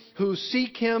testimonies, who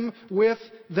seek him with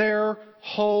their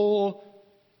whole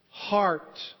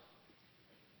heart.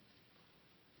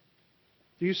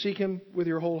 Do you seek him with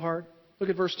your whole heart?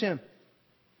 Look at verse 10.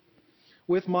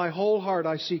 With my whole heart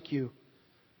I seek you.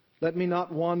 Let me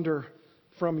not wander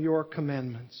from your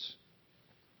commandments.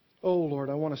 Oh Lord,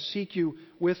 I want to seek you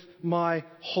with my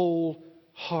whole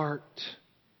heart.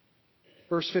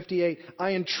 Verse 58,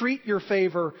 I entreat your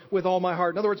favor with all my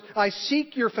heart. In other words, I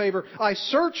seek your favor. I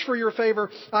search for your favor.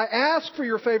 I ask for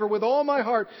your favor with all my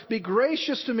heart. Be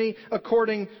gracious to me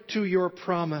according to your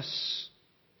promise.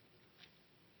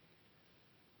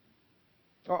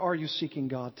 Or are you seeking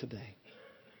God today?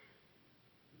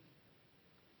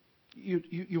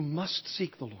 You must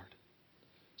seek the Lord.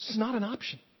 This is not an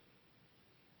option.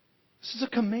 This is a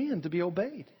command to be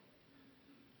obeyed.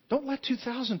 Don't let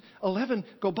 2011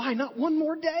 go by, not one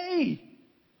more day,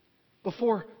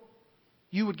 before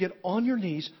you would get on your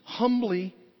knees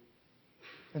humbly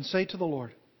and say to the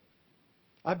Lord,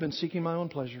 I've been seeking my own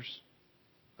pleasures.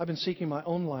 I've been seeking my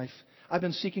own life. I've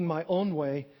been seeking my own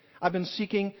way. I've been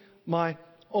seeking my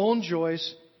own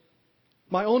joys,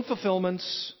 my own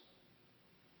fulfillments.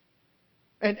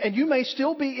 And you may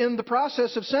still be in the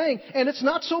process of saying, and it's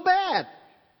not so bad.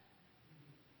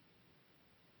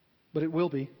 But it will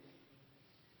be.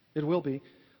 It will be.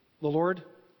 The Lord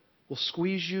will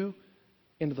squeeze you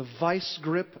into the vice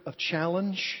grip of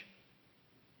challenge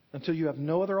until you have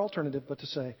no other alternative but to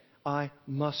say, I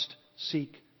must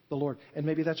seek the Lord. And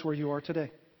maybe that's where you are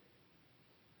today.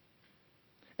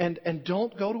 And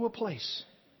don't go to a place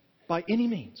by any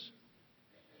means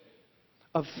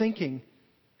of thinking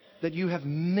that you have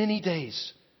many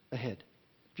days ahead.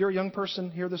 If you're a young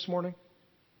person here this morning,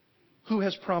 who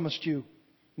has promised you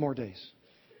more days?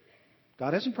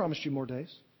 God hasn't promised you more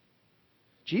days.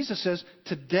 Jesus says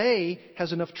today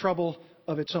has enough trouble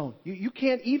of its own. You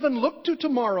can't even look to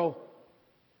tomorrow.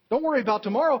 Don't worry about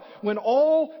tomorrow when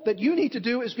all that you need to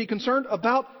do is be concerned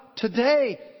about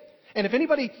today. And if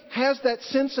anybody has that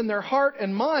sense in their heart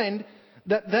and mind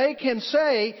that they can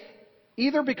say,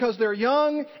 either because they're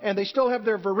young and they still have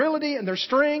their virility and their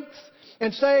strength,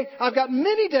 and say, I've got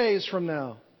many days from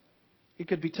now, it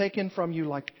could be taken from you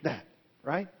like that,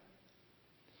 right?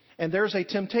 And there's a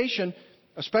temptation,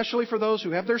 especially for those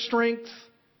who have their strength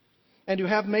and who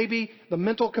have maybe the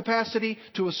mental capacity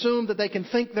to assume that they can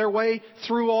think their way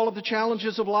through all of the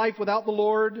challenges of life without the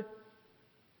Lord.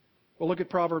 Well, look at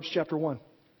Proverbs chapter 1.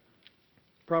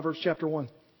 Proverbs chapter 1.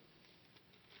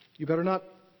 You better not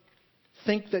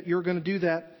think that you're going to do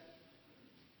that.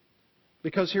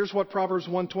 Because here's what Proverbs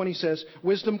 1:20 says.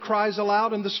 Wisdom cries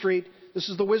aloud in the street. This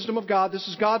is the wisdom of God. This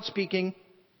is God speaking.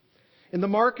 In the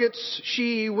markets,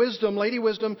 she, wisdom, Lady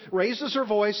Wisdom, raises her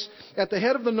voice. At the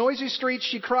head of the noisy streets,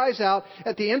 she cries out.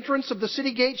 At the entrance of the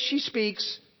city gates, she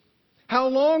speaks. How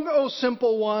long, O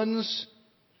simple ones?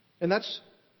 And that's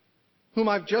whom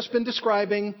I've just been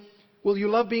describing. Will you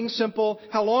love being simple?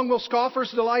 How long will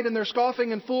scoffers delight in their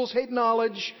scoffing and fools hate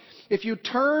knowledge? If you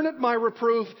turn at my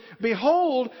reproof,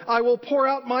 behold, I will pour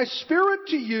out my Spirit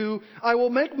to you. I will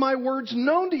make my words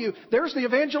known to you. There's the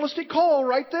evangelistic call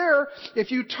right there.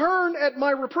 If you turn at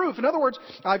my reproof. In other words,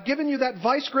 I've given you that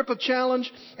vice grip of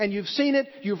challenge, and you've seen it,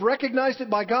 you've recognized it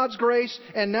by God's grace,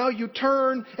 and now you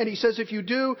turn, and He says, if you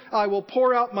do, I will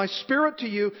pour out my Spirit to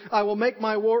you. I will make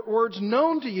my words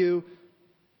known to you.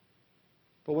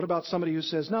 But what about somebody who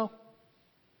says, no,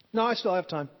 I still have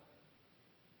time.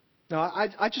 No,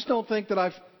 I just don't think that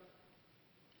I've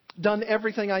done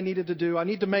everything I needed to do. I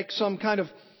need to make some kind of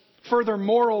further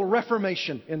moral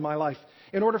reformation in my life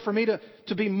in order for me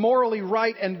to be morally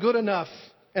right and good enough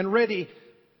and ready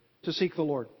to seek the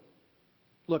Lord.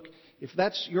 Look, if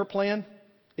that's your plan,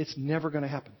 it's never going to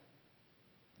happen.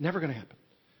 Never going to happen.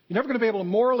 You're never going to be able to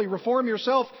morally reform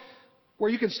yourself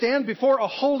where you can stand before a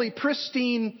holy,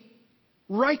 pristine,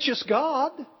 righteous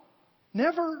God.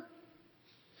 Never.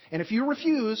 And if you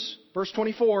refuse, verse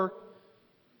 24,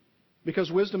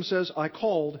 because wisdom says, I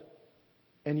called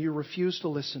and you refuse to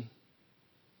listen.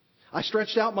 I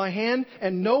stretched out my hand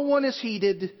and no one is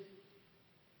heeded.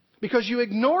 Because you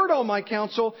ignored all my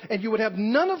counsel and you would have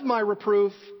none of my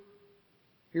reproof.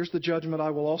 Here's the judgment. I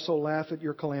will also laugh at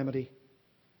your calamity.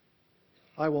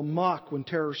 I will mock when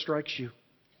terror strikes you.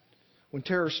 When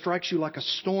terror strikes you like a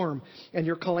storm and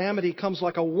your calamity comes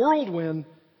like a whirlwind.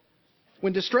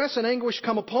 When distress and anguish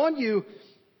come upon you,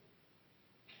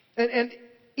 and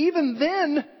even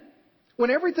then, when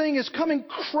everything is coming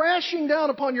crashing down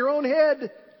upon your own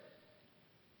head,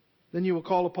 then you will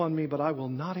call upon me, but I will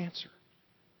not answer.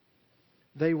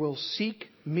 They will seek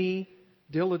me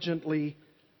diligently,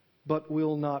 but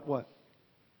will not what?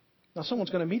 Now someone's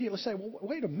going to immediately say, well,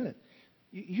 wait a minute.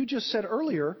 You just said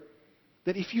earlier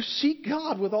that if you seek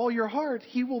God with all your heart,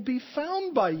 He will be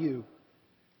found by you.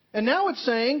 And now it's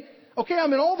saying, okay,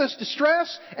 I'm in all this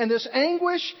distress and this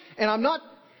anguish, and I'm not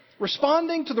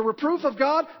responding to the reproof of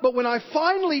God, but when I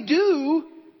finally do,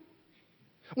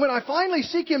 when I finally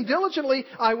seek Him diligently,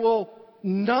 I will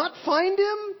not find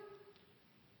Him?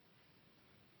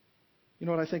 You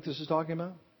know what I think this is talking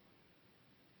about?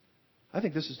 I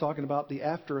think this is talking about the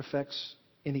after effects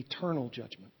in eternal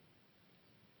judgment.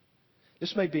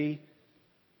 This may be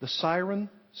the siren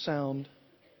sound,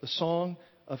 the song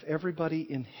of everybody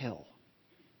in hell.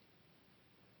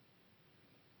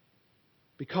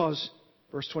 Because,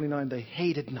 verse 29, they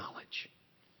hated knowledge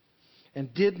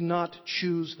and did not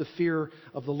choose the fear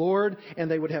of the Lord, and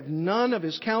they would have none of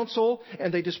His counsel,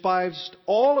 and they despised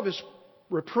all of His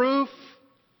reproof.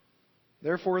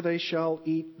 Therefore they shall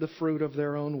eat the fruit of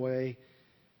their own way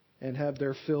and have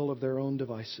their fill of their own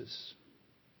devices.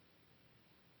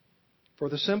 For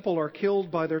the simple are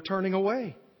killed by their turning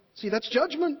away. See, that's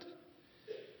judgment.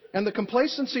 And the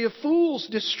complacency of fools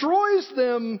destroys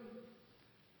them.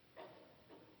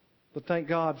 But thank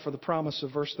God for the promise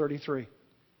of verse 33.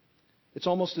 It's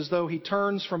almost as though He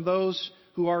turns from those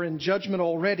who are in judgment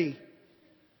already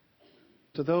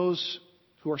to those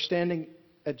who are standing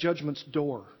at judgment's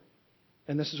door.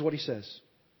 And this is what He says.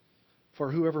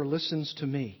 For whoever listens to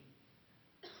me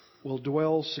will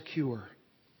dwell secure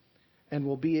and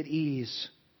will be at ease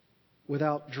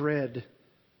without dread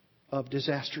of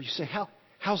disaster. You say,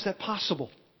 how's that possible?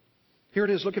 Here it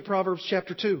is. Look at Proverbs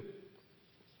chapter 2.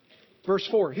 Verse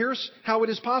 4. Here's how it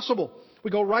is possible.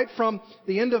 We go right from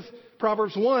the end of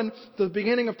Proverbs 1 to the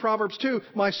beginning of Proverbs 2.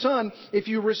 My son, if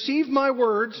you receive my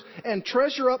words and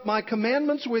treasure up my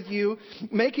commandments with you,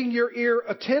 making your ear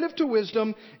attentive to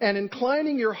wisdom and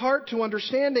inclining your heart to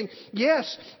understanding.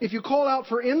 Yes, if you call out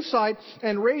for insight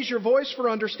and raise your voice for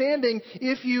understanding,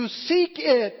 if you seek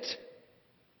it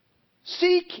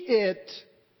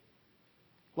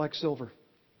like silver.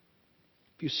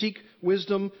 If you seek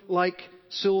wisdom like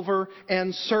silver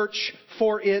and search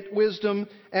for it, wisdom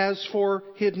as for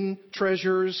hidden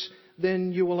treasures,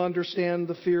 then you will understand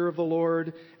the fear of the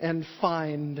Lord and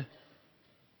find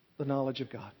the knowledge of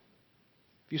God.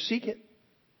 If you seek it,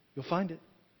 you'll find it.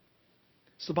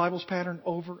 It's the Bible's pattern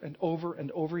over and over and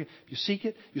over. If you seek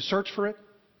it, you search for it.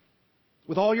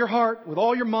 With all your heart, with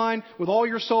all your mind, with all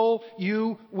your soul,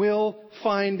 you will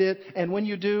find it. And when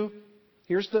you do,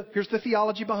 here's the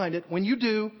theology behind it. When you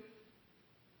do,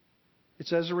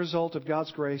 it's as a result of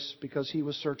God's grace because He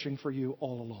was searching for you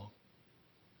all along.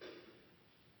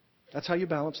 That's how you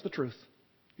balance the truth.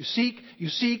 You seek, you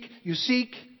seek, you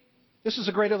seek. This is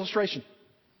a great illustration.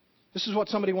 This is what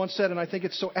somebody once said, and I think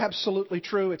it's so absolutely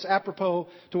true. It's apropos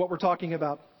to what we're talking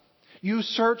about. You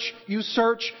search, you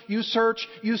search, you search,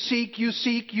 you seek, you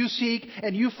seek, you seek,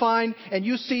 and you find, and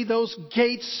you see those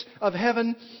gates of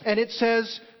heaven, and it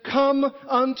says, "Come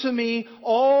unto me,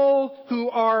 all who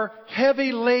are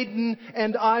heavy laden,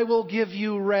 and I will give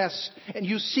you rest." And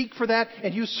you seek for that,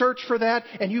 and you search for that,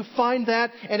 and you find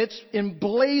that, and it's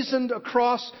emblazoned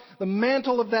across the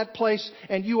mantle of that place,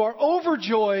 and you are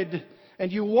overjoyed,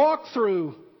 and you walk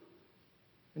through,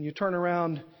 and you turn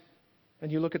around,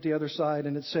 and you look at the other side,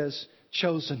 and it says,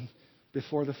 "Chosen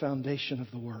before the foundation of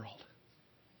the world."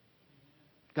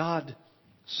 God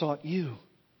sought you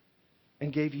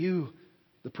and gave you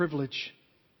the privilege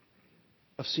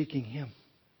of seeking Him.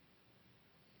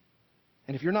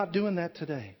 And if you're not doing that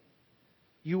today,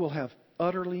 you will have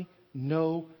utterly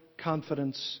no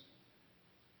confidence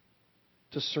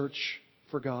to search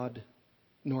for God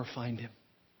nor find Him.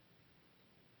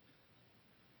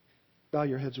 Bow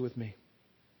your heads with me.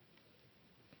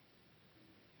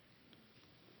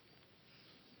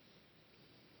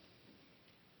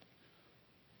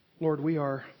 Lord, we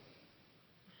are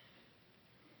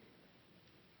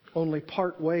only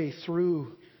part way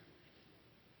through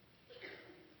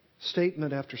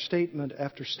statement after statement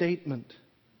after statement,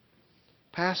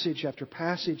 passage after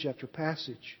passage after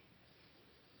passage,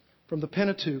 from the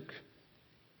Pentateuch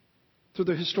through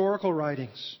the historical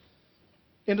writings,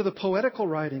 into the poetical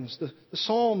writings, the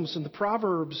Psalms and the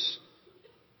Proverbs.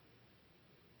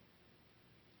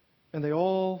 And they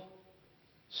all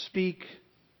speak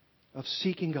of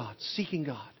seeking God,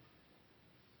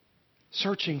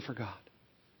 searching for God,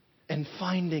 and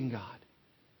finding God,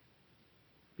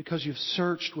 because you've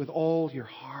searched with all your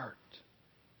heart.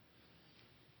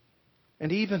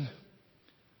 And even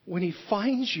when He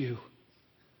finds you,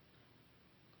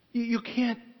 you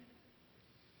can't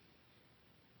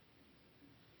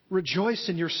rejoice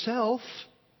in yourself.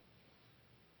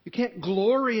 You can't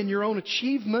glory in your own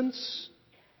achievements,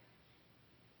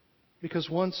 because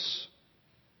once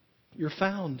you're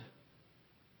found,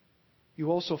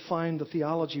 you also find the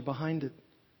theology behind it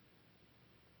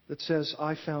that says,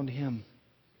 "I found Him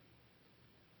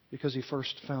because He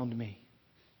first found me.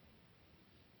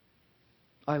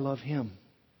 I love Him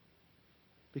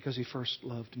because He first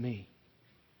loved me."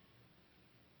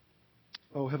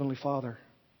 Oh, Heavenly Father,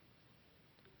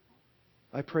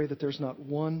 I pray that there's not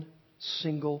one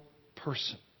single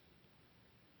person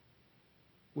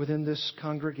within this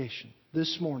congregation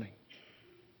this morning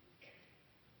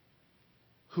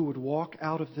who would walk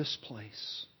out of this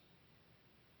place,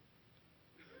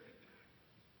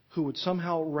 who would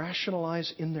somehow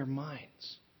rationalize in their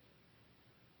minds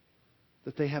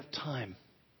that they have time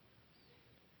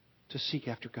to seek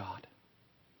after God.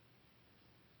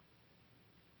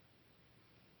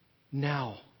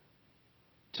 Now,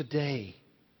 today,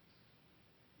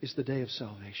 is the day of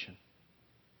salvation.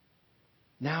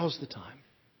 Now's the time.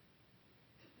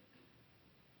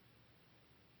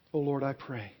 Oh Lord, I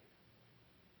pray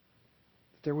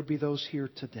that there would be those here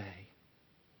today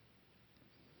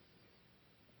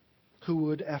who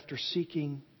would, after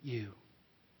seeking You,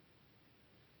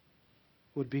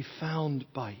 would be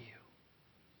found by You,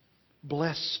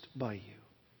 blessed by You,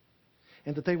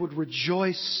 and that they would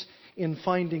rejoice in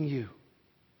finding You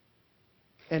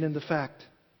and in the fact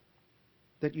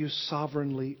that You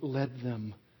sovereignly led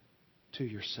them to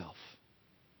Yourself.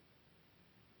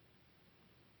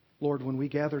 Lord, when we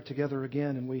gather together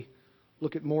again and we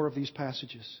look at more of these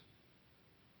passages,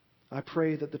 I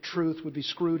pray that the truth would be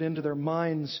screwed into their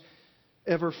minds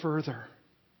ever further,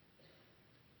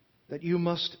 that you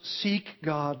must seek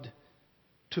God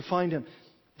to find Him.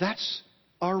 That's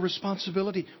our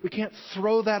responsibility. We can't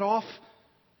throw that off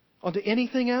onto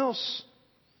anything else.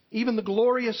 Even the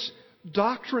glorious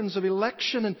doctrines of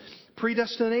election and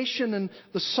predestination and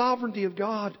the sovereignty of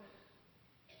God.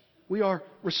 We are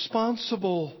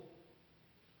responsible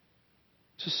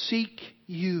to seek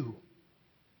You,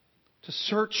 to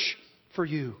search for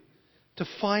You, to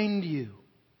find You.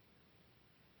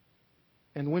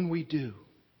 And when we do,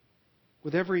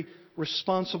 with every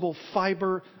responsible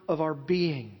fiber of our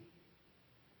being,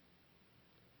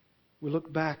 we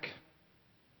look back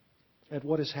at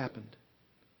what has happened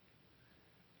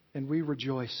and we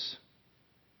rejoice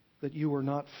that You were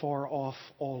not far off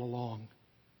all along,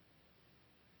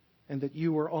 and that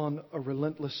You were on a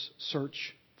relentless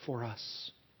search for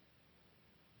us.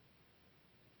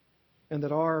 And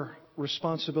that our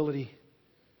responsibility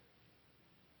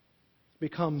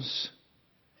becomes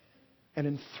an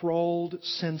enthralled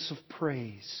sense of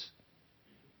praise,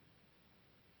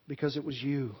 because it was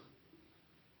You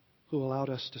who allowed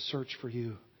us to search for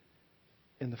You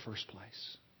in the first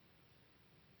place.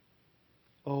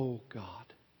 Oh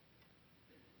God,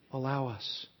 allow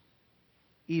us,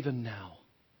 even now,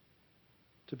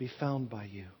 to be found by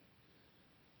You.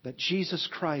 That Jesus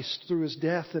Christ, through His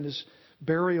death and His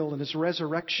burial and His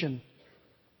resurrection,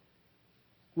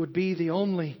 would be the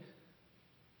only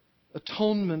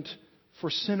atonement for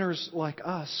sinners like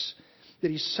us,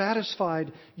 that He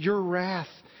satisfied your wrath,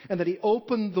 and that He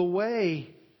opened the way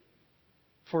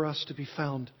for us to be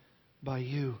found by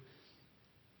You,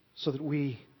 so that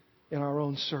we, in our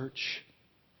own search,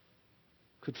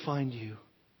 could find You,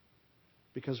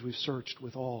 because we've searched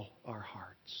with all our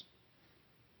hearts.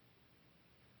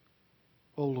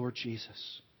 Oh Lord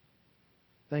Jesus,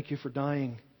 thank You for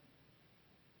dying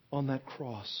on that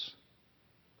cross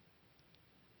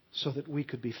so that we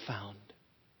could be found.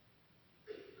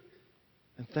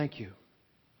 And thank You,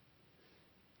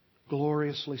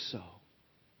 gloriously so,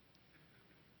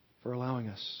 for allowing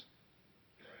us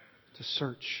to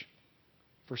search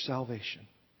for salvation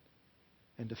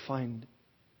and to find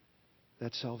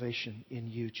that salvation in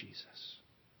You, Jesus.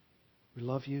 We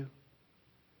love You,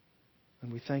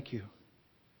 and we thank You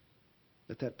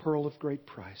that that pearl of great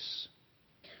price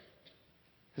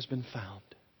has been found,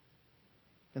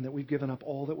 and that we've given up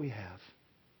all that we have.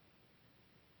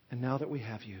 And now that we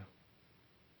have You,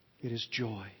 it is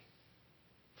joy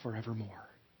forevermore.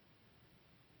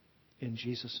 In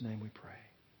Jesus' name we pray.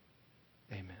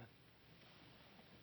 Amen.